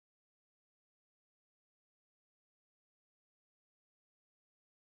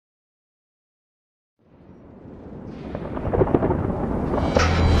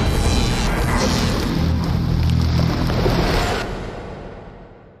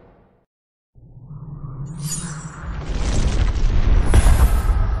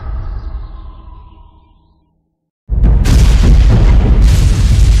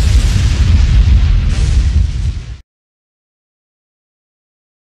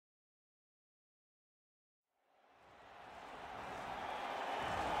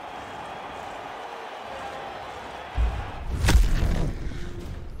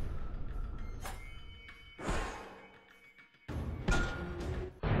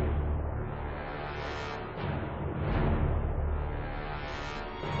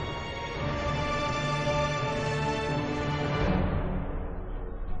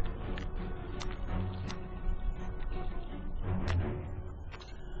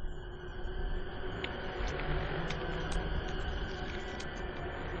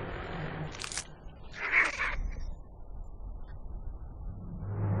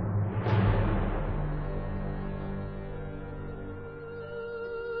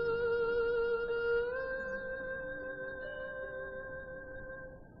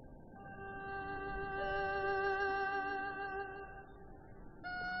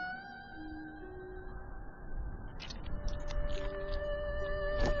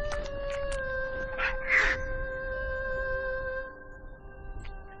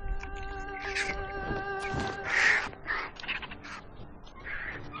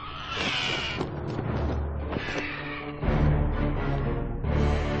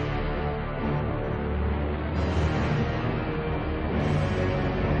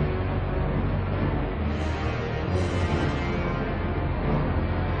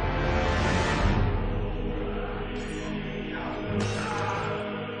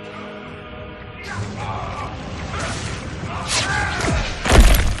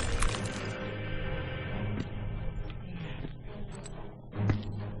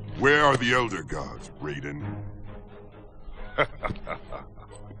Where are the Elder Gods, Raiden?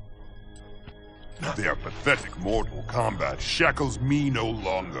 Their pathetic mortal combat shackles me no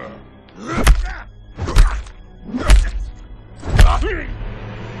longer.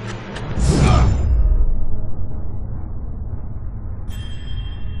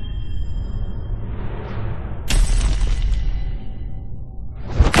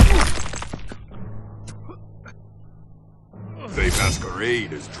 They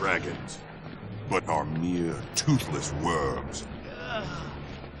masquerade as dragons, but are mere toothless worms.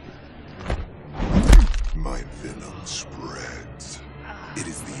 My venom spreads. It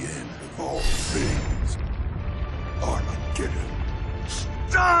is the end of all things. Armageddon.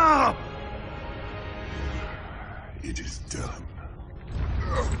 Stop! It is done.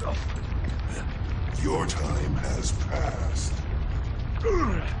 Your time has passed.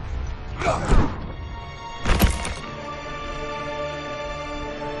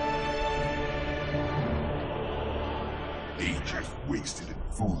 Ages wasted in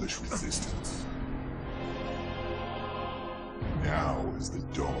foolish resistance. Now is the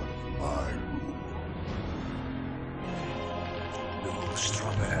dawn of my rule. No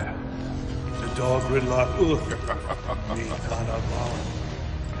Strawberry. The dog Riddler Nikanabon.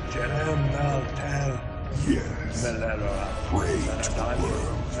 Jerem Maltel. Yes. Melera. Pray to the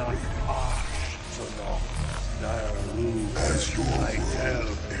worms. As your Tell.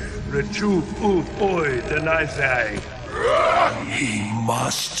 Rechup Uth Oi Denizai. He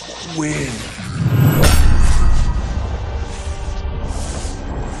must win.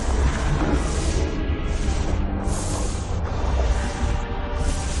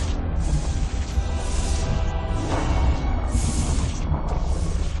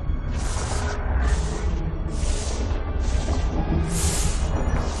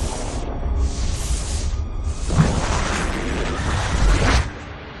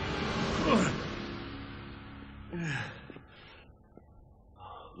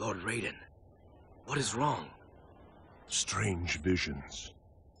 Lord Raiden, what is wrong? Strange visions.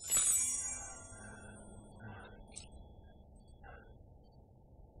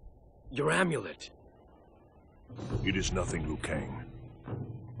 Your amulet. It is nothing, Liu Kang.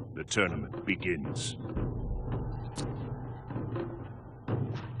 The tournament begins.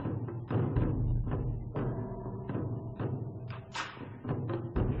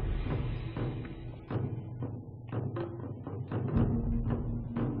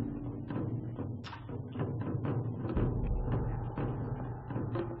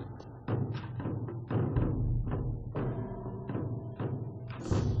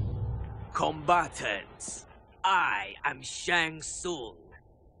 Combatants, I am Shang Tsung.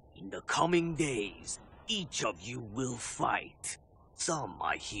 In the coming days, each of you will fight. Some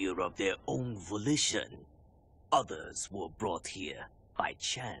are here of their own volition. Others were brought here by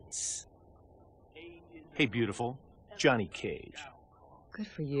chance. Hey, beautiful. Johnny Cage. Good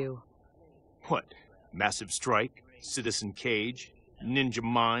for you. What? Massive Strike? Citizen Cage? Ninja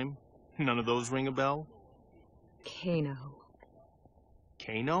Mime? None of those ring a bell? Kano.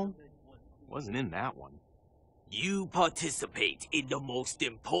 Kano? Wasn't in that one. You participate in the most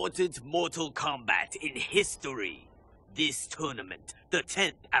important Mortal Kombat in history. This tournament, the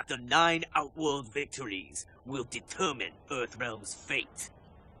 10th after 9 Outworld victories, will determine Earthrealm's fate.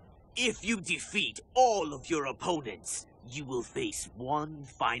 If you defeat all of your opponents, you will face one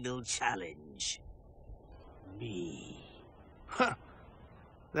final challenge. Me. Huh.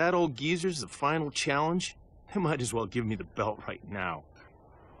 That old geezer's the final challenge? They might as well give me the belt right now.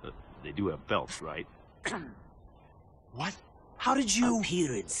 They do have belts, right? What? How did you...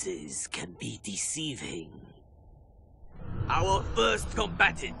 Appearances can be deceiving. Our first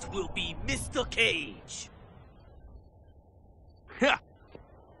combatant will be Mr. Cage. Yeah.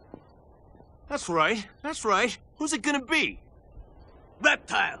 That's right. That's right. Who's it gonna be?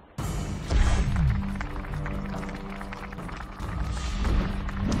 Reptile.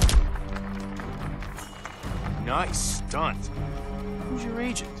 Nice stunt. Who's your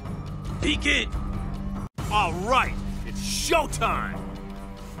agent? Begin! All right, it's showtime!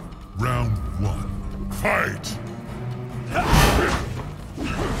 Round 1. Fight!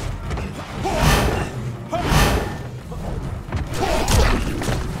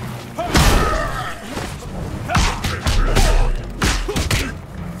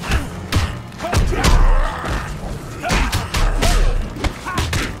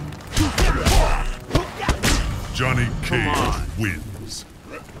 Johnny Cage wins.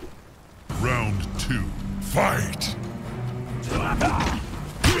 Round 2. Fight!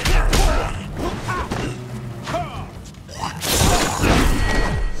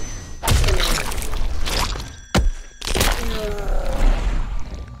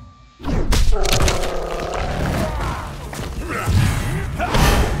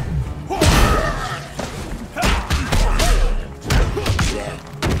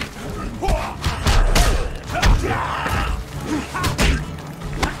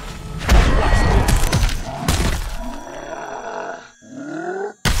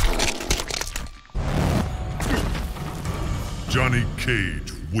 Johnny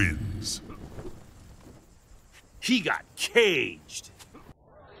Cage wins. He got caged.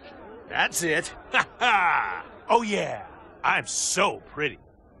 That's it. Ha ha! Oh yeah, I'm so pretty.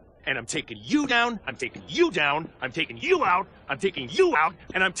 And I'm taking you down, I'm taking you down, I'm taking you out, I'm taking you out,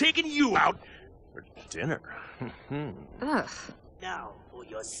 and I'm taking you out for dinner. Ugh. Now for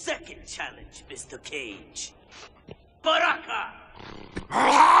your second challenge, Mr. Cage. Baraka!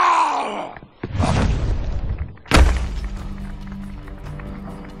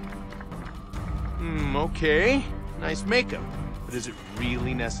 Okay. Nice makeup. But is it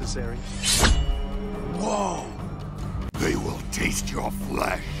really necessary? Whoa! They will taste your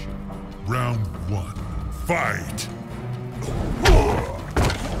flesh. Round 1. Fight!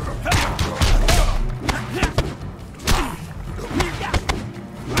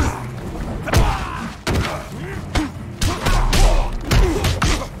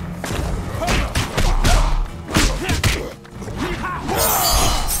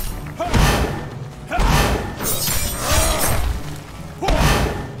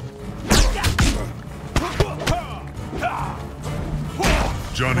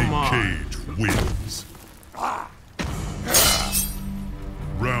 Johnny Cage wins.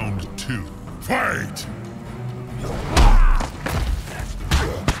 Round 2. Fight!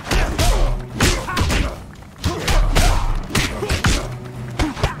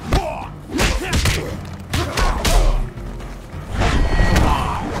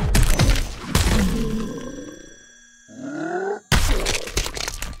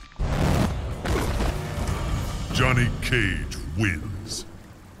 Johnny Cage wins.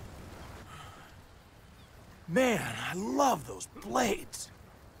 Man, I love those blades.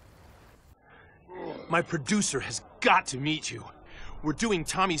 My producer has got to meet you. We're doing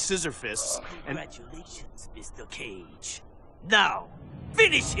Tommy Scissorfists, and... Congratulations, Mr. Cage. Now,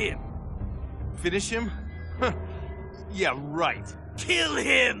 finish him! Finish him? Huh. Yeah, right. Kill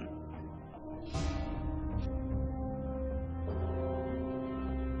him!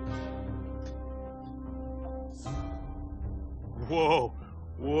 Whoa,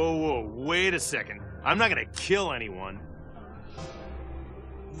 wait a second. I'm not gonna kill anyone.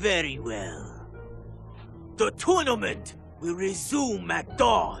 Very well. The tournament will resume at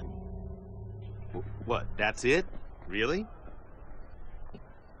dawn. What, that's it? Really?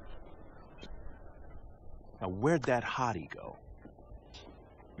 Now, where'd that hottie go?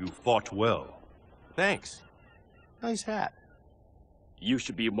 You fought well. Thanks. Nice hat. You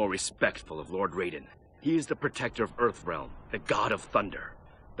should be more respectful of Lord Raiden. He is the protector of Earthrealm, the god of thunder.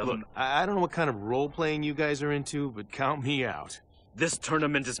 Look, I don't know what kind of role-playing you guys are into, but count me out. This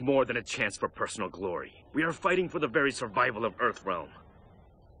tournament is more than a chance for personal glory. We are fighting for the very survival of Earthrealm.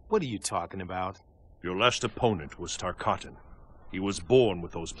 What are you talking about? Your last opponent was Tarkatan. He was born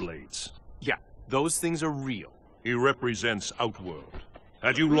with those blades. Yeah, those things are real. He represents Outworld.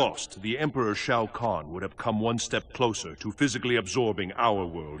 Had you lost, the Emperor Shao Kahn would have come one step closer to physically absorbing our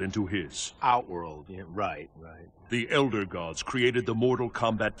world into his. Outworld, yeah, right. The Elder Gods created the Mortal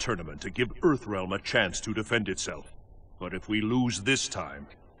Kombat tournament to give Earthrealm a chance to defend itself. But if we lose this time,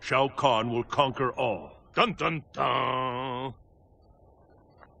 Shao Kahn will conquer all. Dun dun dun!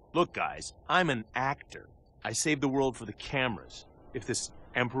 Look, guys, I'm an actor. I save the world for the cameras. If this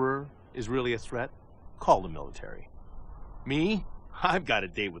Emperor is really a threat, call the military. Me? I've got a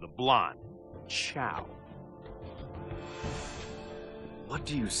date with a blonde. Ciao. What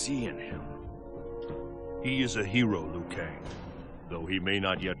do you see in him? He is a hero, Liu Kang, though he may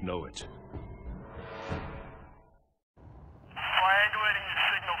not yet know it. Triangulating the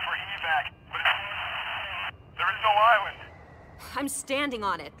signal for evac, but there is no island. I'm standing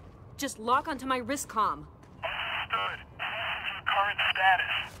on it. Just lock onto my wrist comm. Understood. What's the current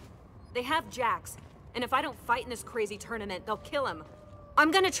status? They have Jax, and if I don't fight in this crazy tournament, they'll kill him.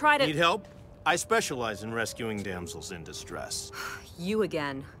 I'm gonna try to— Need help? I specialize in rescuing damsels in distress. You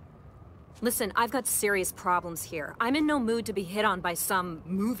again. Listen, I've got serious problems here. I'm in no mood to be hit on by some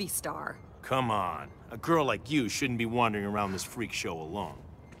movie star. Come on. A girl like you shouldn't be wandering around this freak show alone.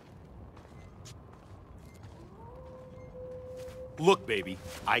 Look, baby,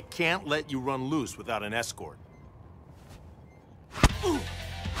 I can't let you run loose without an escort.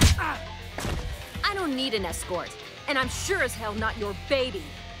 I don't need an escort, and I'm sure as hell not your baby.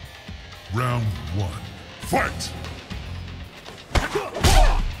 Round 1. Fight!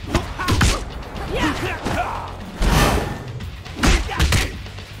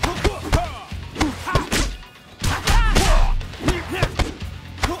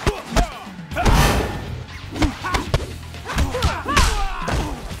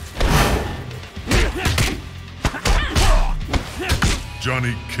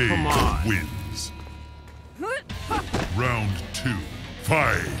 Johnny Cage wins. Round 2.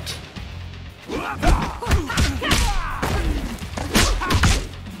 Fight!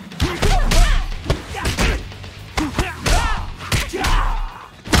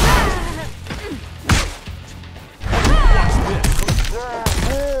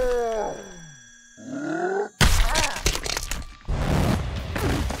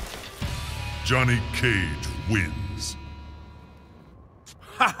 Johnny Cage wins.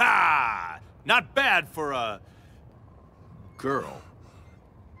 Ha ha! Not bad for a girl.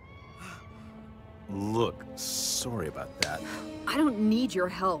 Look, sorry about that. I don't need your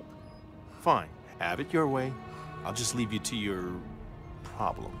help. Fine, have it your way. I'll just leave you to your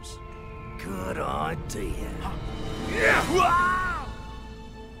problems. Good idea.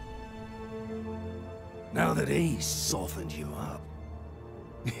 Now that he's softened you up,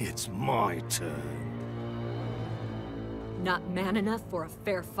 it's my turn. Not man enough for a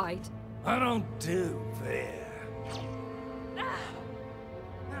fair fight? I don't do fair.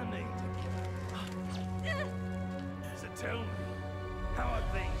 I need to go. So tell me, how are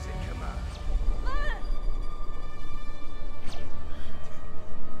things in command?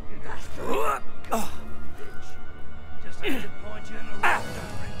 Just had to point you in the right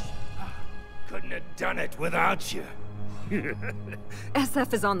direction. Couldn't have done it without you.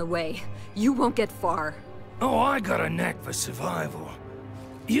 SF is on the way. You won't get far. Oh, I got a knack for survival.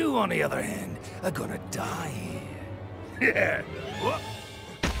 You, on the other hand, are gonna die here. Yeah.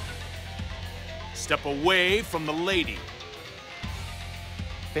 Step away from the lady.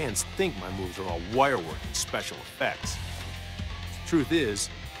 Fans think my moves are all wirework and special effects. Truth is,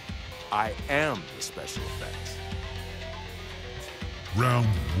 I am the special effects. Round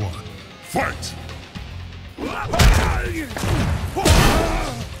 1. Fight!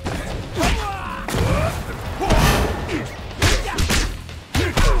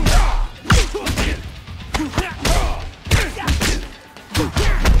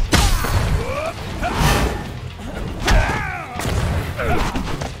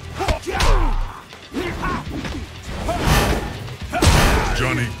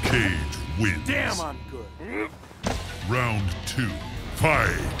 Johnny Cage wins. Damn, I'm good. Round 2.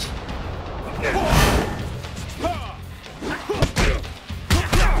 Fight!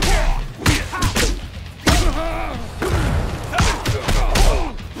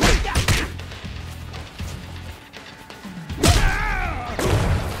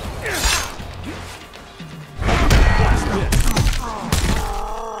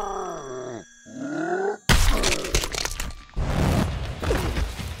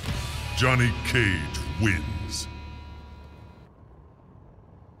 Johnny Cage wins.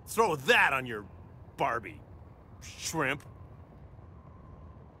 Throw that on your Barbie, shrimp.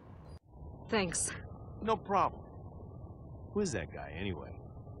 Thanks. No problem. Who is that guy, anyway?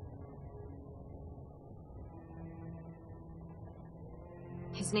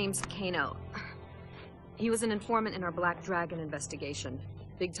 His name's Kano. He was an informant in our Black Dragon investigation.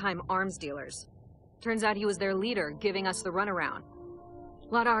 Big-time arms dealers. Turns out he was their leader, giving us the runaround.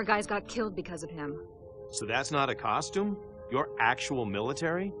 A lot of our guys got killed because of him. So that's not a costume? You're actual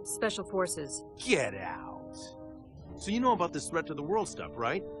military? Special forces. Get out. So you know about this threat to the world stuff,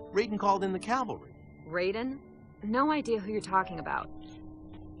 right? Raiden called in the cavalry. Raiden? No idea who you're talking about.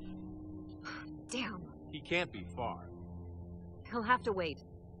 Damn. He can't be far. He'll have to wait.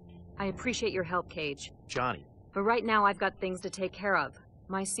 I appreciate your help, Cage. Johnny. But right now I've got things to take care of.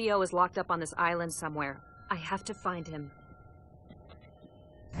 My CO is locked up on this island somewhere. I have to find him.